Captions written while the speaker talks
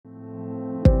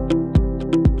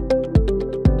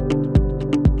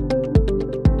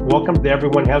Welcome to the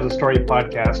Everyone Has a Story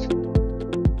podcast.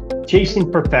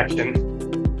 Chasing perfection.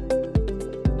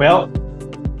 Well,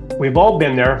 we've all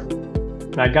been there.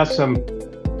 And I got some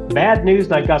bad news,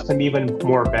 and I got some even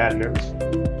more bad news.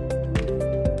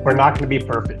 We're not going to be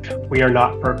perfect. We are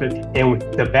not perfect. And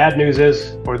the bad news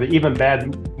is, or the even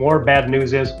more bad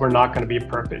news is, we're not going to be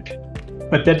perfect.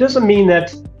 But that doesn't mean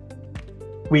that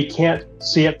we can't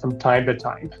see it from time to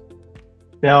time.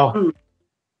 Now,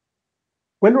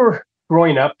 when we're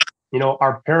growing up,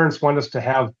 our parents want us to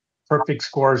have perfect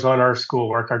scores on our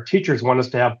schoolwork. Our teachers want us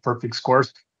to have perfect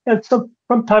scores. And so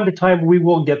from time to time, we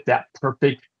will get that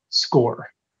perfect score.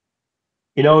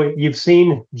 You've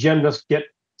seen gymnasts get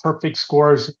perfect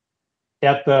scores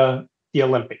at the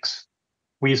Olympics.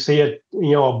 We see it,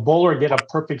 a bowler get a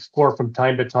perfect score from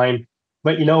time to time.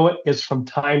 But you know what? It's from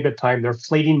time to time. They're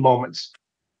fleeting moments.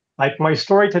 Like my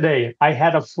story today, I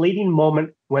had a fleeting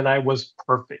moment when I was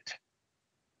perfect.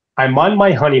 I'm on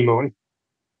my honeymoon.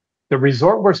 The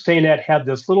resort we're staying at had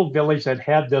this little village that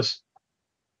had this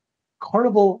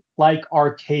carnival-like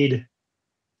arcade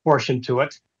portion to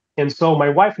it. And so my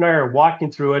wife and I are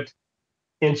walking through it,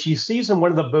 and she sees in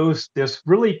one of the booths this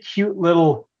really cute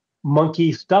little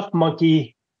monkey, stuffed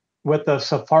monkey with a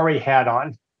safari hat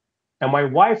on. And my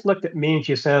wife looked at me and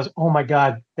she says, "Oh my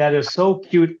God, that is so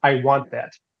cute. I want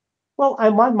that." Well,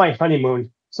 I'm on my honeymoon.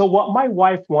 So what my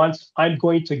wife wants, I'm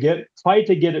going to try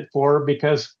to get it for her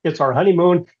because it's our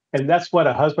honeymoon, and that's what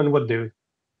a husband would do.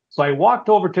 So I walked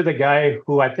over to the guy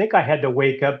who I think I had to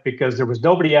wake up because there was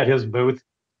nobody at his booth.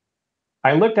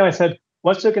 I looked and I said,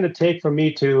 "What's it going to take for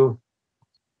me to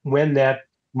win that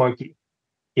monkey?"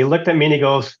 He looked at me and he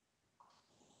goes,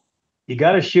 "You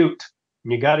got to shoot.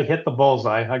 You got to hit the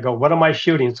bullseye." I go, "What am I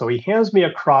shooting?" So he hands me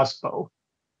a crossbow.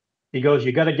 He goes,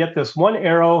 "You got to get this one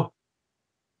arrow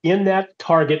in that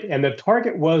target." And the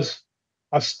target was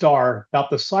a star about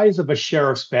the size of a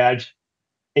sheriff's badge.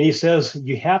 And he says,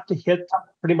 you have to hit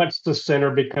pretty much the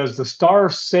center because the star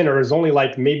center is only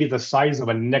like maybe the size of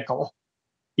a nickel.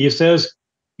 He says,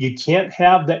 you can't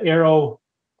have the arrow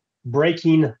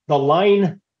breaking the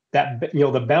line that,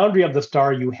 the boundary of the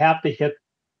star. You have to hit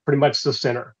pretty much the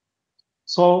center.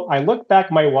 So I look back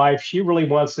at my wife. She really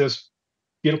wants this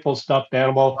beautiful stuffed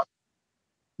animal.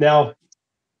 Now,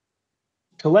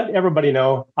 to let everybody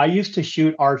know, I used to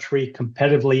shoot archery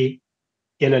competitively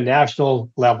in a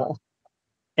national level.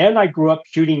 And I grew up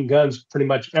shooting guns pretty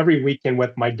much every weekend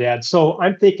with my dad. So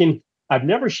I'm thinking, I've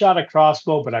never shot a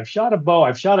crossbow, but I've shot a bow,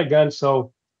 I've shot a gun.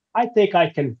 So I think I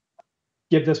can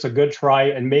give this a good try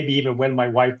and maybe even win my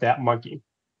wife that monkey.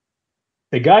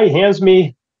 The guy hands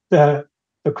me the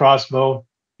crossbow.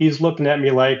 He's looking at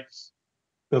me like,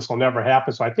 this will never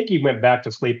happen. So I think he went back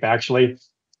to sleep, actually.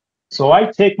 So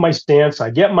I take my stance,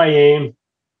 I get my aim,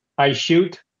 I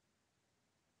shoot,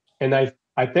 and I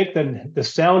think the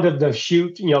sound of the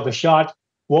shoot, the shot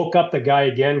woke up the guy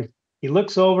again. He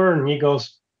looks over and he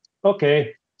goes,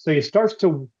 "Okay." So he starts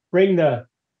to bring the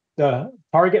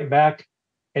target back.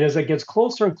 And as it gets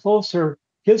closer and closer,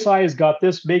 his eyes got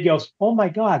this big. He goes, "Oh my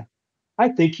God, I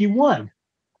think you won."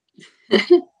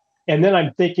 And then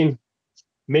I'm thinking,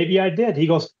 maybe I did. He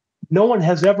goes, "No one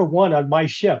has ever won on my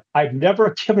ship. I've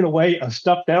never given away a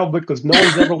stuffed animal because no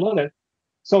one's ever won it."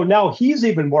 So now he's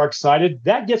even more excited.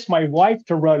 That gets my wife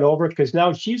to run over because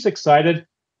now she's excited.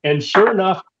 And sure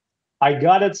enough, I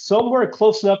got it somewhere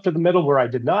close enough to the middle where I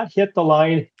did not hit the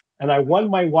line. And I won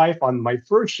my wife on my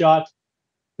first shot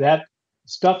that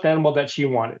stuffed animal that she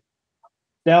wanted.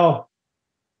 Now,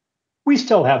 we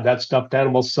still have that stuffed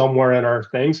animal somewhere in our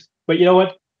things. But you know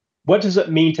what? What does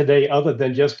it mean today other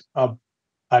than just a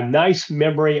nice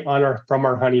memory from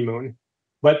our honeymoon?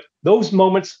 But those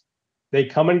moments, they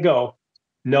come and go.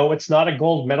 No, it's not a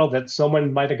gold medal that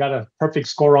someone might have got a perfect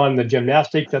score on the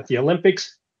gymnastics at the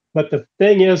Olympics. But the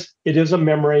thing is, it is a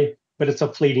memory, but it's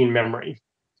a fleeting memory.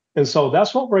 And so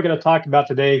that's what we're going to talk about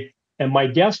today. And my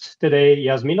guest today,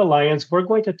 Yasmina Lyons, we're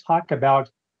going to talk about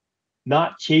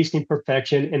not chasing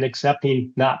perfection and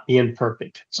accepting not being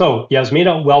perfect. So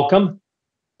Yasmina, welcome.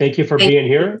 Thank you for being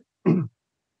here.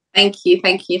 Thank you.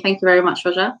 Thank you very much,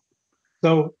 Roger.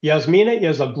 So Yasmina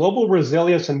is a global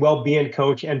resilience and well-being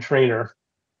coach and trainer.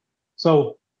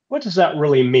 So what does that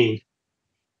really mean?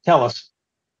 Tell us.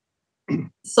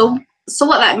 So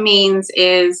what that means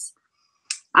is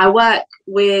I work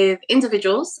with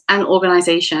individuals and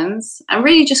organizations and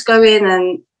really just go in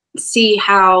and see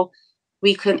how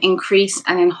we can increase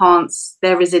and enhance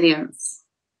their resilience.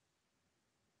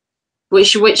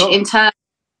 Which in turn,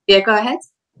 yeah, go ahead.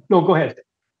 No, go ahead.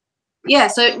 Yeah,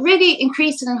 so it really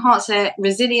increase and enhance their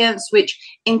resilience, which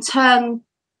in turn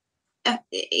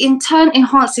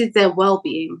enhances their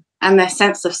well-being and their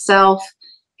sense of self,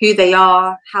 who they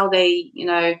are, how they,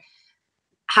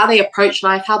 how they approach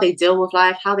life, how they deal with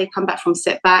life, how they come back from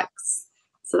setbacks.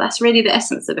 So that's really the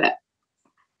essence of it.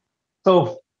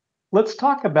 So let's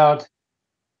talk about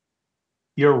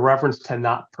your reference to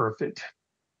not perfect,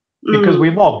 because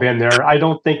we've all been there. I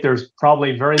don't think there's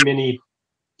probably very many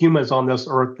humans on this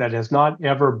earth that has not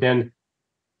ever been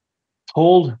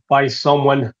told by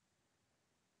someone,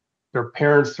 their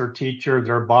parents, their teacher,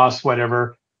 their boss,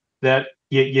 whatever, that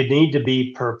you need to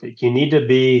be perfect. You need to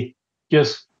be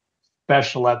just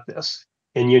special at this.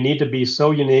 And you need to be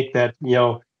so unique that,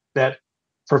 that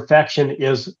perfection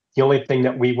is the only thing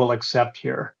that we will accept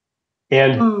here.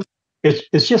 And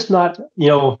it's just not,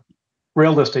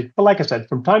 realistic. But like I said,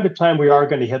 from time to time, we are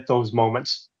going to hit those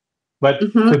moments. But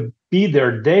to be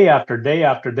there day after day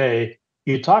after day,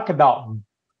 you talk about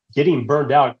getting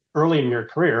burned out early in your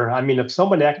career. I mean, if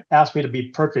someone asked me to be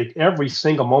perfect every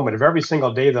single moment of every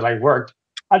single day that I worked,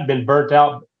 I'd been burnt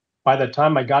out by the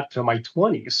time I got to my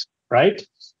 20s, right?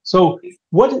 So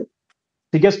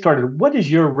to get started, what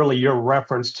is your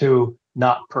reference to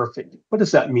not perfect? What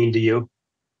does that mean to you?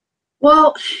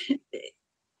 Well,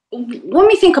 when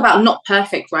we think about not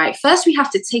perfect, right, first we have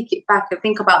to take it back and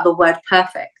think about the word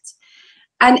perfect.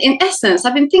 And in essence,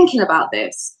 I've been thinking about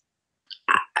this.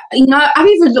 I've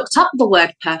even looked up the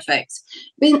word perfect.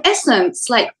 But in essence,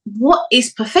 like, what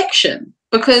is perfection?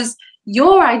 Because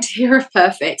your idea of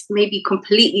perfect may be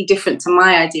completely different to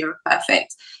my idea of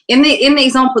perfect. In the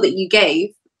example that you gave,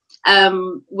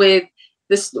 with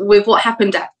what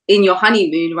happened in your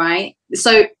honeymoon, right?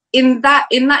 So in that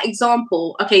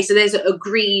example, okay, so there's an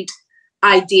agreed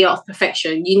idea of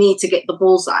perfection. You need to get the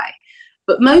bullseye.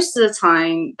 But most of the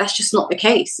time, that's just not the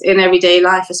case in everyday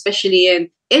life, especially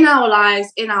in our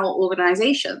lives, in our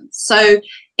organizations. So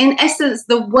in essence,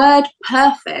 the word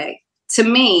perfect to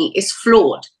me is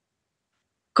flawed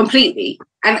completely.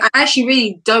 And I actually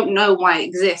really don't know why it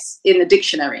exists in the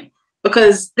dictionary,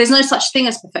 because there's no such thing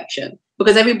as perfection,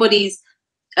 because everybody's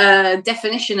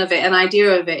definition of it and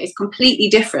idea of it is completely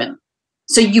different.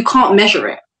 So you can't measure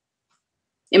it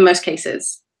in most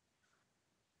cases.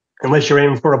 Unless you're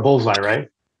aiming for a bullseye, right?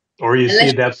 Or you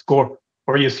see that score,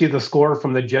 or you see the score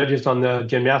from the judges on the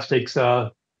gymnastics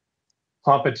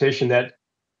competition that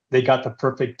they got the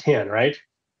perfect 10, right?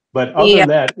 But other than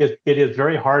that, it is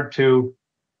very hard to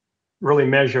really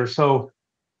measure. So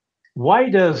why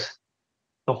does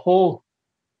the whole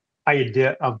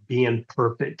idea of being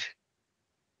perfect,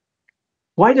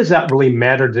 why does that really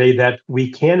matter today, that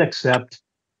we can accept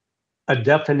a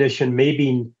definition,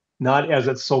 maybe not as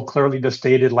it's so clearly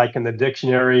stated, like in the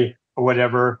dictionary or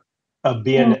whatever, of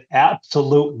being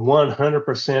absolute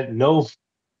 100%,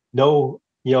 no,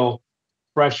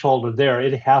 threshold or there.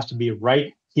 It has to be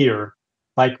right here.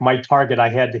 Like my target, I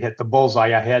had to hit the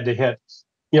bullseye. I had to hit,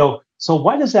 so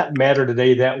why does that matter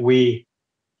today, that we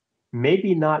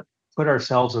maybe not put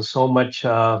ourselves in so much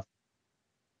on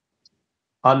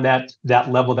that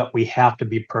level that we have to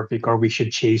be perfect, or we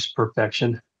should chase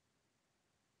perfection?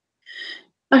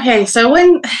 Okay, so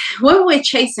when we're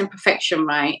chasing perfection,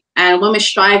 right, and when we're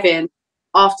striving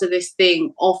after this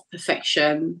thing of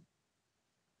perfection,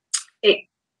 it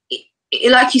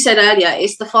like you said earlier,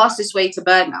 it's the fastest way to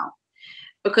burnout.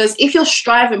 Because if you're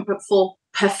striving for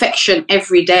perfection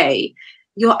every day,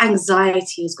 your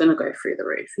anxiety is going to go through the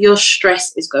roof. Your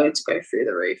stress is going to go through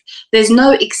the roof. There's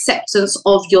no acceptance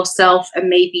of yourself and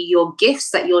maybe your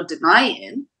gifts that you're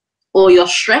denying, or your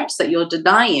strengths that you're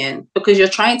denying, because you're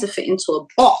trying to fit into a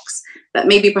box that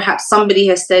maybe perhaps somebody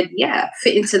has said, yeah,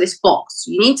 fit into this box.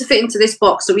 You need to fit into this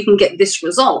box so we can get this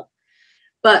result.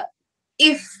 But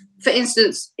if, for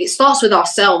instance, it starts with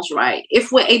ourselves, right?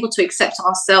 If we're able to accept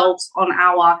ourselves on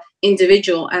our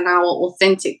individual and our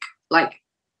authentic,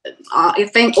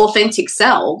 authentic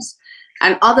selves,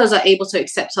 and others are able to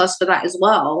accept us for that as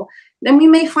well, then we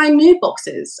may find new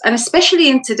boxes. And especially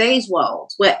in today's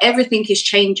world where everything is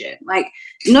changing, like,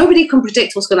 nobody can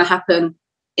predict what's going to happen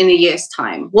in a year's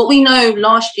time. What we know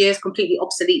last year is completely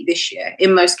obsolete this year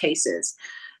in most cases.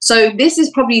 So this is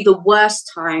probably the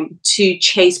worst time to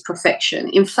chase perfection.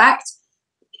 In fact,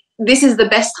 this is the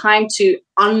best time to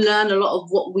unlearn a lot of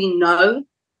what we know,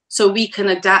 so we can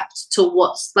adapt to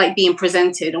what's like being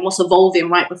presented and what's evolving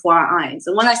right before our eyes.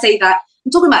 And when I say that,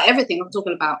 I'm talking about everything. I'm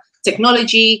talking about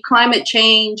technology, climate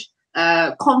change,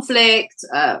 conflict,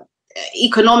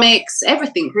 economics,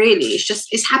 everything really.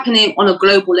 It's happening on a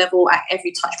global level at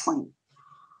every touch point.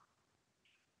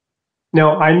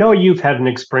 Now, I know you've had an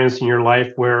experience in your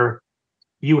life where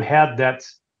you had that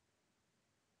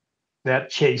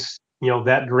chase,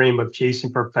 that dream of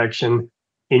chasing perfection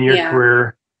in your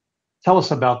career. Tell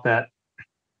us about that.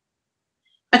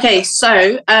 Okay,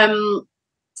 so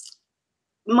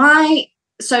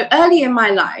So early in my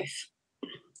life,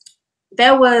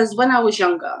 there was, when I was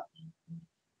younger,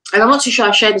 and I'm not too sure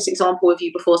I've shared this example with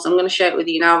you before, so I'm going to share it with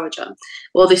you now, Roger,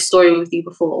 or this story with you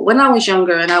before. When I was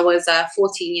younger and I was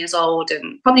 14 years old,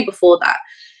 and probably before that,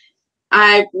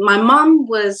 my mum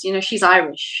was, she's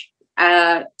Irish,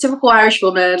 typical Irish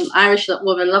woman,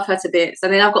 love her to bits.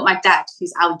 And then I've got my dad,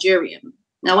 who's Algerian.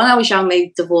 Now, when I was young,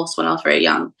 they divorced when I was very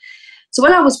young. So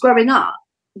when I was growing up,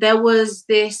 there was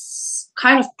this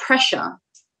kind of pressure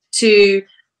to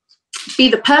be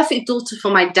the perfect daughter for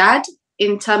my dad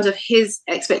in terms of his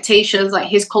expectations, like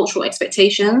his cultural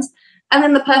expectations, and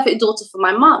then the perfect daughter for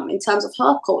my mum in terms of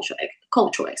her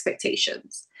cultural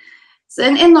expectations. So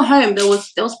in the home, there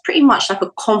was pretty much like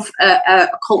a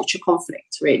culture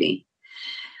conflict, really.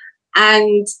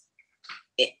 And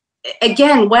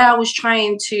again, where I was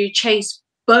trying to chase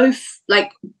both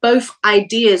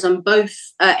ideas and both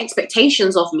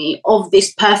expectations of me, of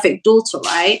this perfect daughter,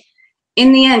 right?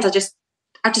 In the end,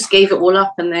 I just gave it all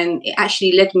up, and then it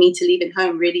actually led me to leaving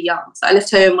home really young. So I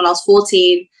left home when I was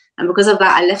 14, and because of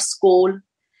that, I left school.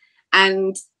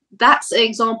 And that's an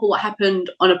example what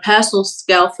happened on a personal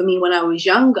scale for me when I was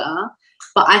younger.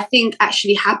 But I think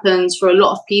actually happens for a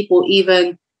lot of people,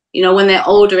 even when they're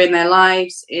older in their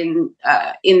lives, in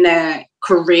their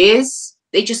careers,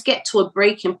 they just get to a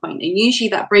breaking point, and usually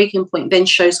that breaking point then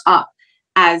shows up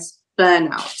as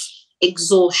burnout,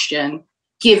 exhaustion,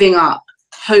 giving up,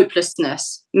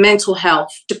 hopelessness, mental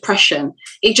health, depression.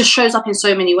 It just shows up in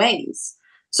so many ways.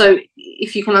 So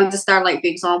if you can understand like the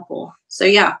example. So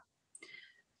yeah.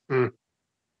 All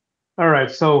right.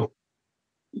 So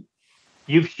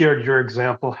you've shared your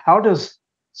example. How does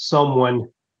someone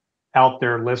out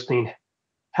there listening,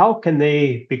 how can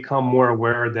they become more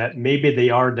aware that maybe they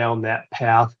are down that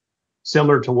path,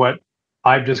 similar to what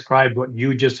I've described, what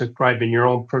you just described in your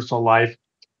own personal life,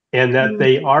 and that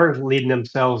they are leading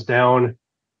themselves down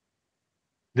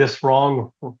this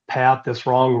wrong path, this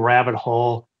wrong rabbit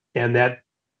hole, and that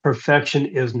perfection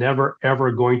is never,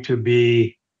 ever going to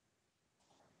be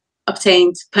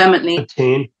attained permanently.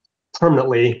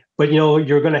 But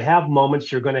you're going to have moments,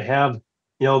 you're going to have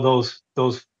those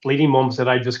fleeting moments that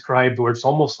I described, where it's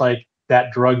almost like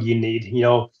that drug you need.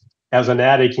 As an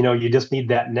addict, you just need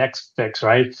that next fix,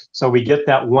 right? So we get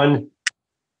that one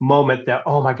moment that,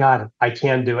 oh my God, I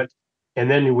can do it,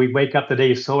 and then we wake up the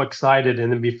day so excited,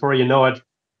 and then before you know it,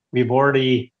 we've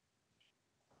already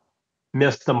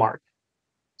missed the mark.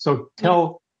 So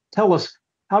tell us,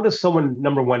 how does someone,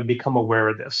 number one, become aware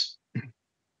of this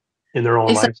in their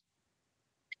own lives?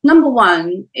 Number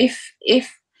one, if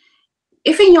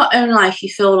in your own life you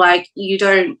feel like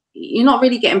you're not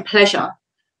really getting pleasure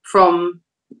from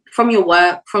your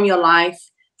work, from your life,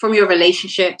 from your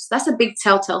relationships, that's a big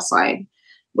telltale sign,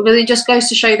 because it just goes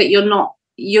to show that you're not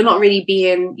really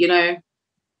being,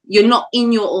 you're not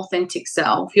in your authentic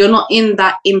self. You're not in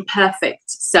that imperfect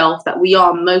self that we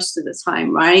are most of the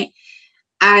time, right?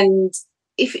 And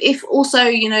if also,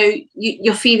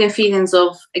 you're feeling feelings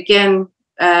of, again,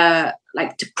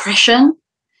 like depression,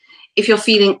 if you're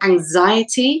feeling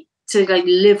anxiety to like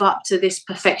live up to this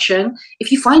perfection,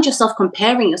 if you find yourself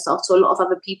comparing yourself to a lot of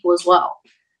other people as well,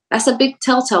 that's a big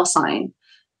telltale sign.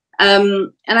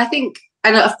 And I think,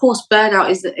 and of course, burnout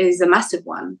is a massive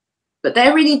one, but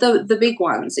they're really the big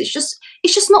ones. It's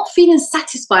just not feeling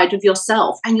satisfied with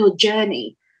yourself and your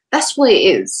journey. That's what it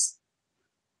is.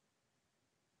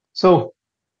 So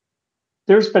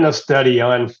there's been a study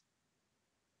on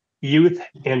youth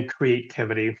and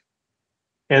creativity,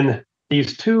 and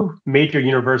these two major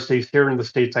universities here in the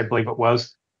States, I believe it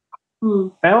was,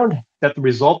 found that the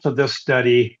result of this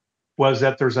study was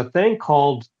that there's a thing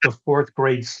called the fourth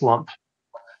grade slump.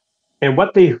 And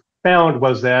what they found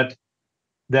was that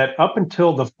up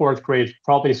until the fourth grade,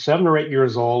 probably 7 or 8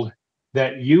 years old,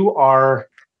 that you are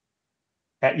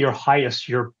at your highest,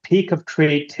 your peak of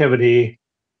creativity,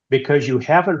 because you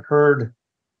haven't heard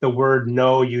the word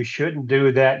no, you shouldn't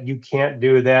do that, you can't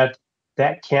do that,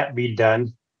 that can't be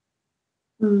done,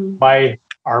 by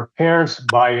our parents,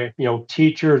 by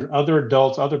teachers, other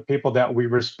adults, other people that we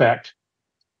respect.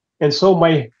 And so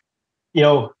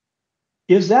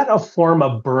is that a form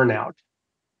of burnout?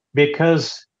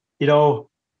 Because if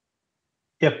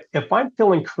I'm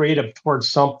feeling creative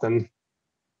towards something,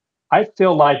 I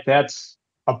feel like that's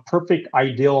a perfect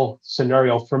ideal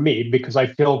scenario for me because I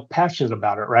feel passionate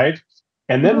about it, right?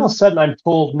 And then all of a sudden I'm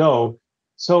told no.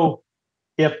 So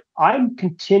if I'm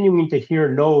continuing to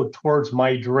hear no towards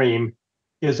my dream,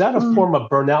 is that a form of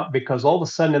burnout? Because all of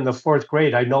a sudden in the fourth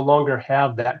grade, I no longer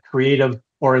have that creative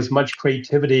or as much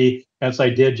creativity as I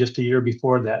did just a year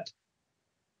before that.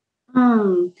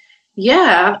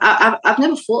 Yeah, I've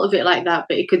never thought of it like that,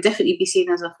 but it could definitely be seen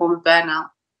as a form of burnout.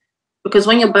 Because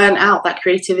when you're burnt out, that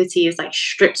creativity is like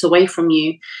stripped away from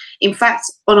you. In fact,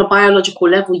 on a biological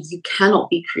level, you cannot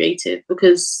be creative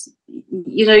because,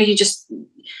 you know,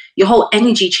 your whole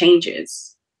energy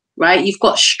changes, right? You've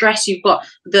got stress, you've got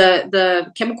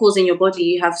the chemicals in your body,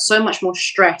 you have so much more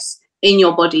stress in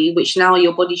your body, which now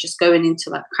your body's just going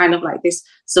into like kind of like this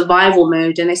survival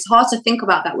mode. And it's hard to think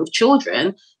about that with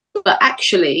children, but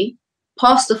actually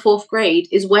past the fourth grade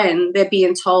is when they're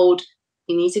being told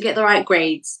you need to get the right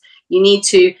grades, you need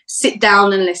to sit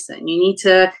down and listen, you need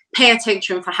to pay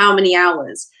attention for how many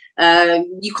hours,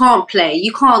 you can't play,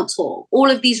 you can't talk. All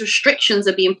of these restrictions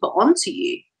are being put onto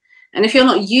you, and if you're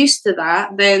not used to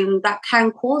that, then that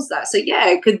can cause that. So yeah,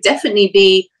 it could definitely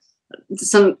be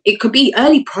it could be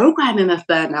early programming of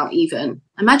burnout even.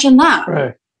 Imagine that.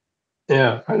 Right.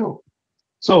 Yeah, I know.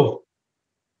 So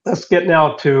let's get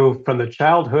now to from the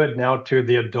childhood now to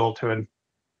the adulthood.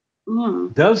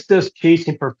 Does this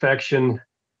chasing perfection,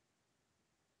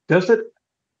 does it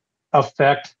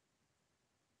affect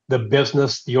the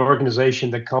business, the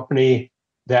organization, the company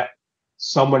that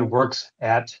someone works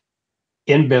at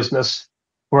in business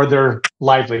for their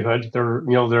livelihood,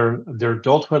 their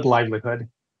adulthood livelihood?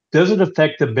 Does it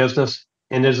affect the business,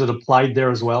 and is it applied there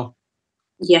as well?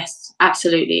 Yes,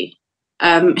 absolutely.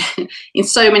 In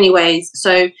so many ways.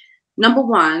 So, number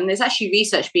one, there's actually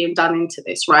research being done into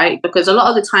this, right? Because a lot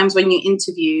of the times when you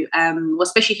interview,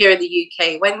 especially here in the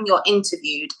UK, when you're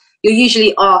interviewed, you're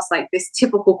usually asked like this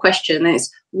typical question is,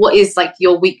 what is like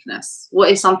your weakness?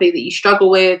 What is something that you struggle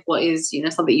with? What is,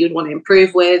 something you'd want to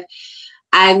improve with?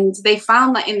 And they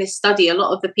found that in this study, a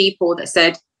lot of the people that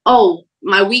said, oh,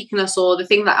 my weakness or the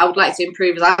thing that I would like to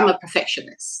improve is I'm a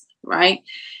perfectionist, right?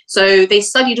 So they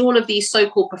studied all of these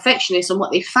so-called perfectionists, and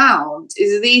what they found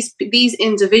is these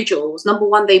individuals, number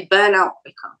one, they burn out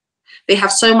quicker. They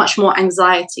have so much more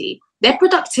anxiety. Their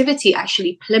productivity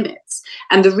actually plummets.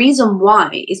 And the reason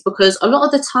why is because a lot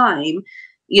of the time,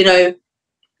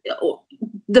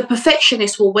 the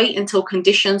perfectionist will wait until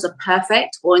conditions are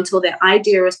perfect, or until their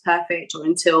idea is perfect, or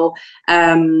until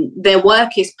their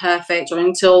work is perfect, or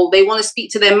until they want to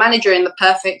speak to their manager in the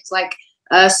perfect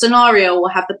scenario, or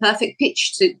have the perfect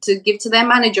pitch to give to their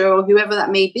manager or whoever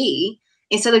that may be,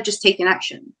 instead of just taking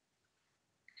action.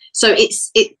 So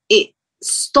it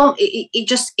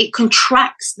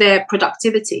contracts their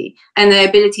productivity and their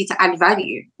ability to add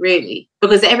value, really,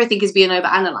 because everything is being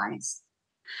overanalyzed.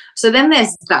 So then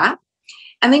there's that.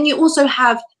 And then you also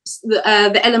have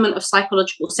the element of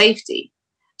psychological safety.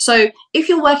 So if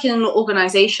you're working in an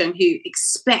organization who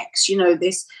expects,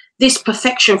 this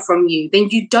perfection from you, then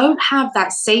you don't have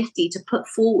that safety to put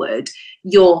forward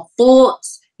your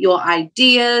thoughts, your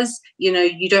ideas.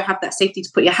 You don't have that safety to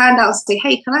put your hand out and say,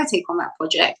 hey, can I take on that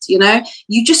project?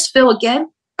 You just feel, again,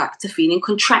 back to feeling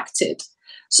contracted.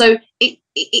 So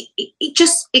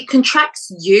it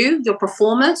contracts you, your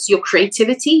performance, your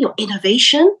creativity, your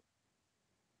innovation,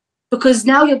 because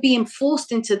now you're being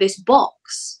forced into this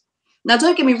box. Now,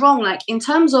 don't get me wrong, like in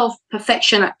terms of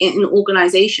perfection in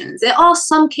organizations, there are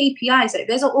some KPIs, like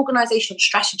there's an organizational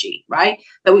strategy, right,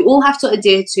 that we all have to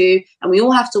adhere to and we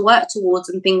all have to work towards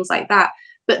and things like that.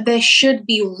 But there should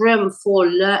be room for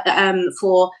learning,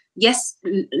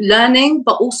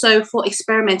 but also for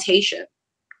experimentation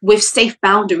with safe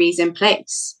boundaries in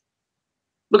place.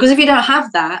 Because if you don't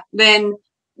have that, then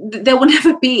there will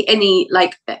never be any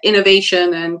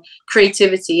innovation and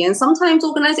creativity. And sometimes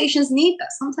organizations need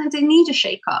that. Sometimes they need a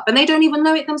shake up, and they don't even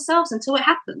know it themselves until it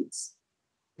happens.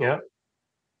 Yeah.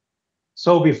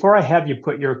 So before I have you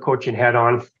put your coaching hat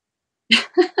on,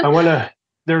 I want to,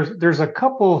 there's a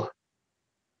couple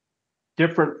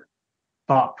different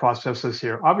thought processes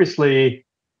here. Obviously,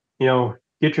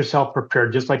 get yourself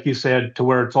prepared, just like you said, to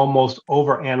where it's almost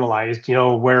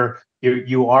overanalyzed, where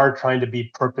you are trying to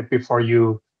be perfect before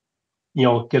you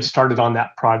get started on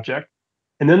that project.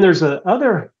 And then there's a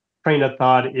other train of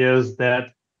thought is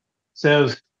that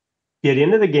says, get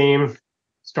into the game,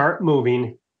 start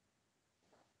moving,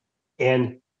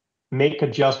 and make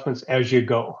adjustments as you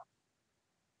go.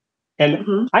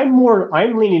 And I'm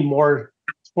leaning more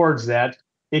towards that,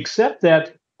 except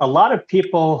that a lot of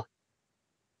people,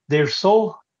 they're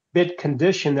so bit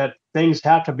conditioned that things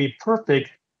have to be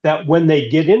perfect that when they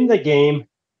get in the game,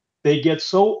 they get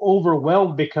so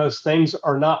overwhelmed because things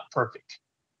are not perfect.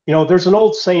 There's an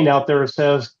old saying out there that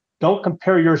says, don't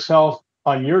compare yourself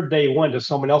on your day one to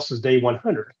someone else's day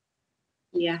 100.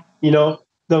 Yeah.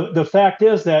 The fact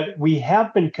is that we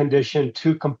have been conditioned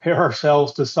to compare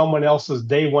ourselves to someone else's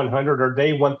day 100 or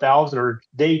day 1000 or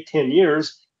day 10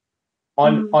 years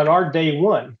on our day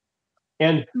one.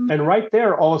 And right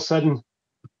there, all of a sudden,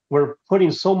 we're putting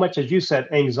so much, as you said,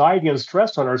 anxiety and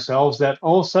stress on ourselves that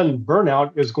all of a sudden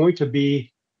burnout is going to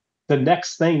be the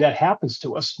next thing that happens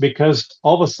to us, because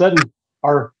all of a sudden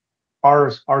our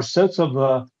sense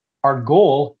of our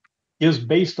goal is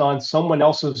based on someone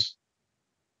else's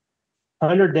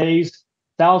 100 days,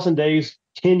 1,000 days,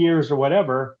 10 years, or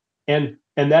whatever, and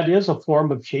that is a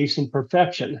form of chasing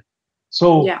perfection.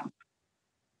 So Yeah.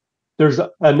 there's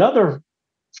another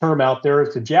term out there.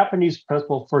 It's a Japanese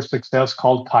principle for success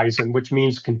called Kaizen, which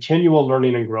means continual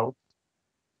learning and growth.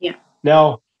 Yeah.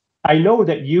 Now, I know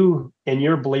that you and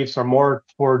your beliefs are more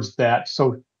towards that.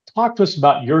 So talk to us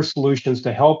about your solutions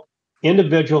to help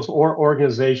individuals or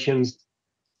organizations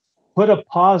put a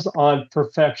pause on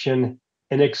perfection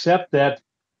and accept that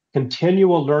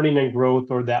continual learning and growth,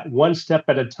 or that one step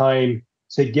at a time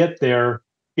to get there,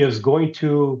 is going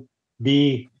to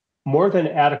be more than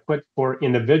adequate for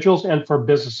individuals and for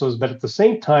businesses, but at the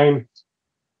same time,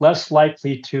 less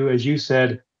likely to, as you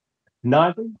said,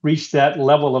 not reach that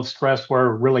level of stress where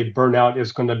really burnout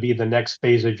is going to be the next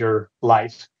phase of your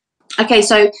life. Okay,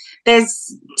 so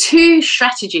there's two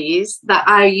strategies that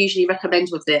I usually recommend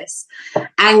with this.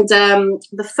 And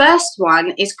the first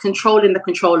one is controlling the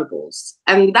controllables.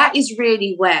 And that is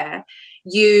really where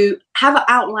you have an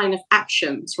outline of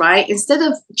actions, right? Instead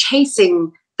of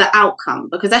chasing the outcome,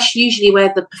 because that's usually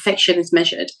where the perfection is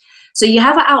measured. So you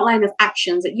have an outline of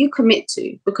actions that you commit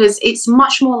to, because it's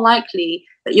much more likely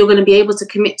that you're going to be able to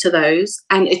commit to those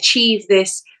and achieve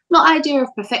this, not idea of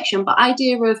perfection, but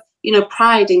idea of,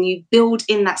 pride, and you build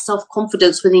in that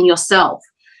self-confidence within yourself,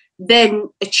 then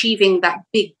achieving that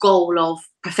big goal of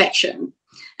perfection.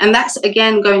 And that's,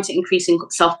 again, going to increase in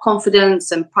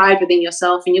self-confidence and pride within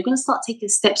yourself, and you're going to start taking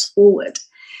steps forward.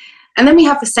 And then we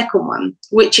have the second one,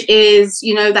 which is,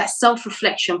 that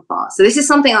self-reflection part. So this is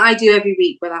something I do every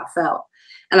week without fail.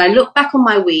 And I look back on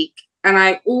my week and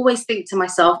I always think to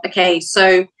myself, okay,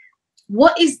 so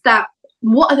what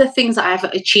are the things that I've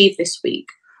achieved this week?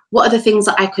 What are the things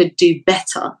that I could do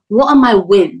better? What are my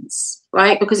wins,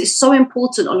 right? Because it's so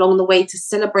important along the way to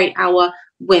celebrate our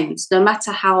wins, no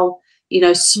matter how,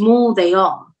 small they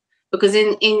are. Because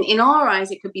in our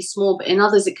eyes, it could be small, but in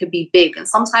others, it could be big. And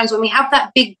sometimes when we have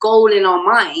that big goal in our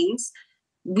minds,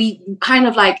 we kind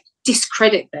of like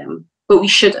discredit them, but we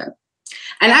shouldn't.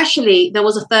 And actually, there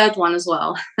was a third one as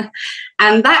well.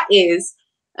 And that is,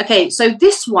 okay, so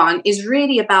this one is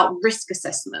really about risk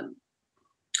assessment.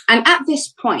 And at this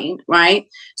point, right,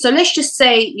 so let's just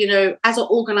say, as an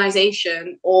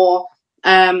organization or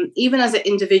even as an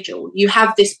individual, you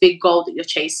have this big goal that you're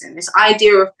chasing, this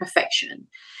idea of perfection.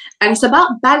 And it's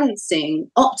about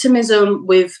balancing optimism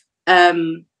with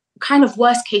kind of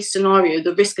worst case scenario,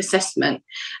 the risk assessment.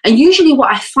 And usually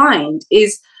what I find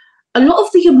is a lot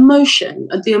of the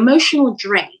emotional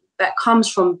drain that comes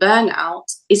from burnout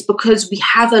is because we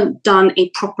haven't done a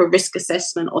proper risk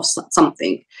assessment of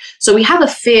something. So we have a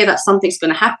fear that something's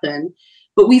going to happen,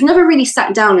 but we've never really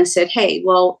sat down and said, hey,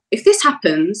 well, if this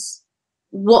happens,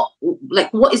 what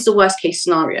is the worst case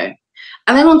scenario?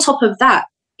 And then on top of that,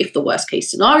 if the worst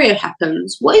case scenario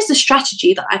happens, what is the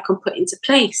strategy that I can put into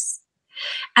place?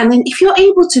 And then if you're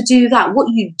able to do that,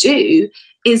 what you do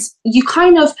is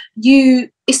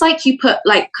it's like you put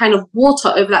like kind of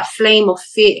water over that flame of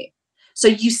fear. So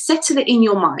you settle it in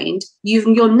your mind.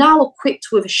 You're now equipped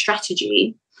with a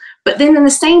strategy, but then in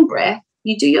the same breath,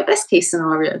 you do your best case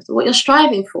scenario, so what you're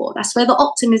striving for. That's where the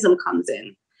optimism comes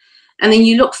in. And then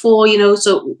you look for,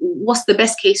 so what's the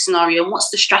best case scenario and what's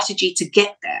the strategy to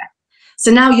get there? So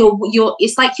now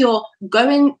it's like you're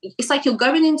going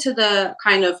into the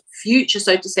kind of future,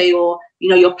 so to say, or,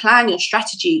 your plan, your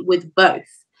strategy with both.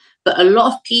 But a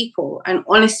lot of people, and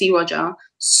honestly, Roger,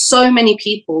 so many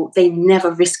people, they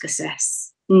never risk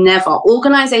assess, never.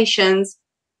 Organizations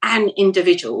and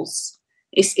individuals.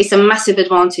 It's a massive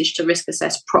advantage to risk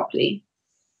assess properly.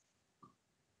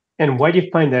 And why do you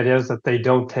find that is, that they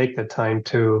don't take the time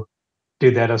to do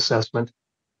that assessment?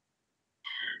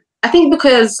 I think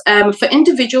because for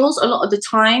individuals, a lot of the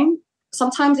time,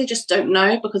 sometimes they just don't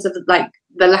know because of the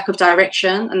lack of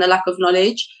direction and the lack of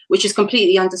knowledge, which is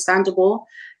completely understandable.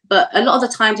 But a lot of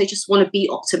the times they just want to be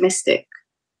optimistic.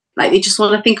 Like they just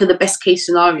want to think of the best case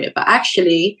scenario. But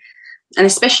actually, and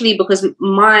especially because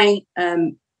my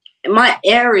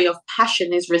area of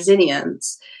passion is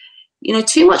resilience,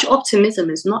 too much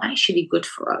optimism is not actually good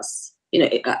for us.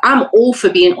 I'm all for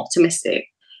being optimistic,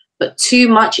 but too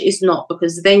much is not,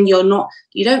 because then you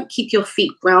don't keep your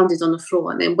feet grounded on the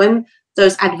floor. And then when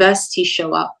those adversities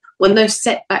show up, when those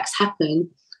setbacks happen,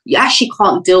 you actually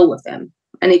can't deal with them.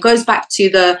 And it goes back to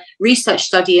the research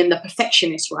study and the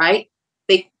perfectionists, right?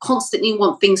 They constantly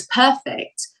want things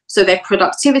perfect. So their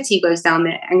productivity goes down,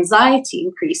 their anxiety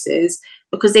increases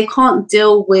because they can't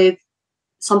deal with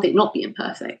something not being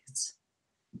perfect.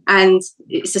 And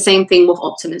it's the same thing with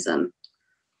optimism.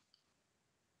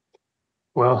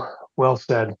 Well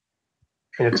said.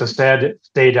 And it's a sad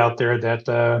state out there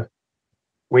that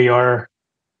we are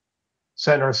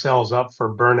setting ourselves up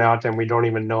for burnout, and we don't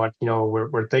even know it.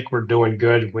 We think we're doing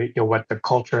good. What the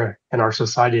culture and our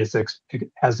society has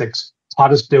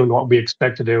taught us to do and what we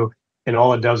expect to do, and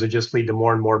all it does is just lead to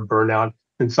more and more burnout,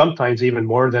 and sometimes even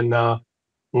more than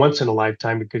once in a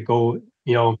lifetime. It could go,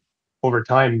 over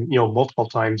time, multiple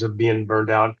times of being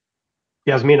burned out.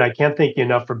 Yasmina, I can't thank you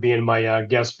enough for being my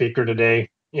guest speaker today,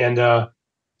 and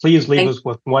please leave us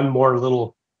with one more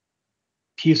little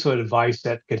piece of advice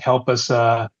that could help us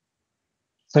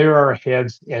clear our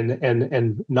heads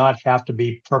and not have to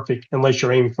be perfect unless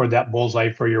you're aiming for that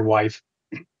bullseye for your wife.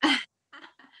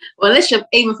 Well, unless you're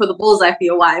aiming for the bullseye for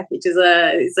your wife, which is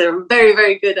a very,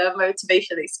 very good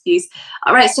motivation excuse.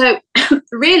 All right. So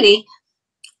really,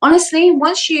 honestly,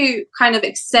 once you kind of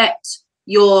accept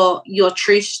your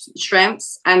true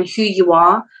strengths and who you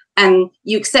are, and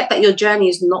you accept that your journey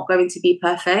is not going to be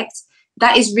perfect,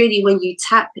 that is really when you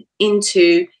tap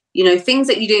into, things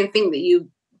that you didn't think that you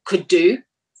could do,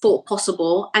 thought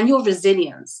possible, and your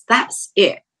resilience. That's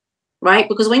it, right?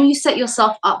 Because when you set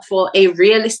yourself up for a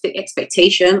realistic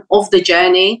expectation of the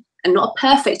journey and not a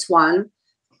perfect one,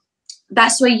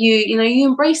 that's where you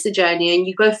embrace the journey and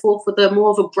you go forth with a more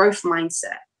of a growth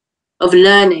mindset of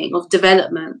learning, of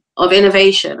development, of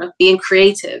innovation, of being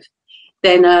creative,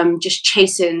 than just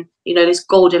chasing, this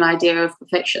golden idea of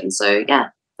perfection. So yeah,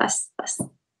 that's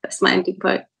my ending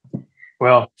quote.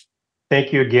 Well,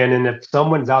 thank you again. And if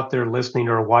someone's out there listening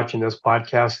or watching this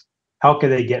podcast, how can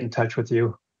they get in touch with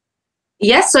you?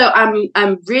 Yes, so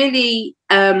I'm really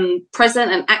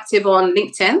present and active on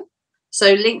LinkedIn.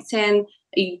 So LinkedIn,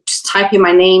 you just type in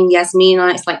my name, Yasmina.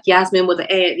 It's like Yasmin with an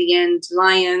A at the end,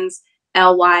 Lyons,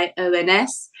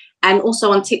 Lyons, and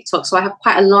also on TikTok. So I have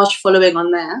quite a large following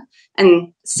on there,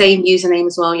 and same username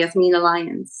as well, Yasmina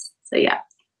Lyons. So yeah.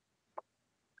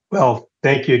 Well,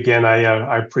 thank you again.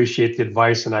 I appreciate the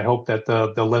advice, and I hope that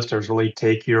the listeners really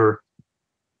take your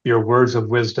words of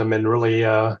wisdom and really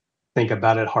think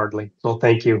about it hardly. So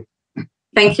thank you.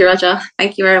 Thank you, Roger.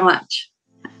 Thank you very much.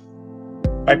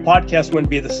 My podcast wouldn't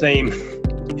be the same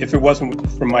if it wasn't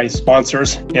for my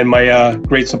sponsors and my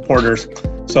great supporters.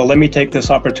 So let me take this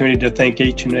opportunity to thank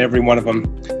each and every one of them.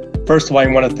 First of all, I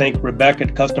want to thank Rebecca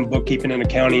at Custom Bookkeeping and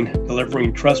Accounting,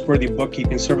 delivering trustworthy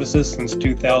bookkeeping services since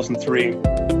 2003.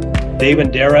 Dave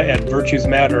and Dara at Virtues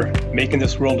Matter, making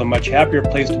this world a much happier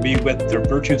place to be with their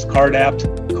Virtues Card apps,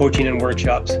 coaching, and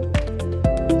workshops.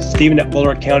 Stephen at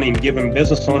Buller Accounting, giving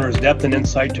business owners depth and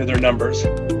insight to their numbers.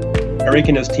 Eric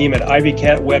and his team at Ivy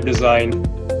Cat Web Design,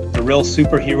 the real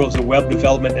superheroes of web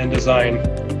development and design.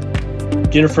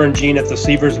 Jennifer and Jean at the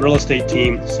Seavers Real Estate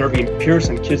Team, serving Pierce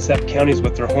and Kitsap counties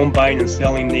with their home buying and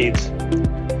selling needs.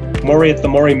 Maury at the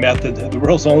Maury Method, the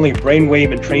world's only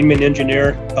brainwave entrainment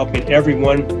engineer, helping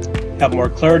everyone have more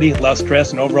clarity, less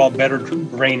stress, and overall better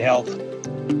brain health.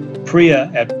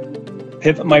 Priya at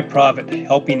Pivot My Profit,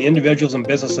 helping individuals and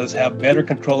businesses have better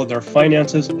control of their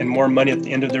finances and more money at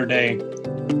the end of their day.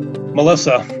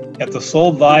 Melissa at the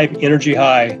Soul Vibe Energy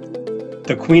High,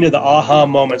 the queen of the aha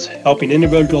moments, helping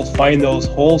individuals find those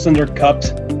holes in their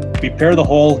cups, repair the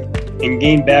hole, and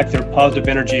gain back their positive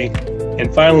energy.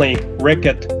 And finally, Rick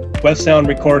at West Sound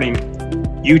Recording.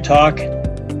 You talk,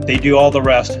 they do all the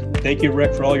rest. Thank you,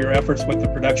 Rick, for all your efforts with the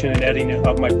production and editing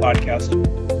of my podcast.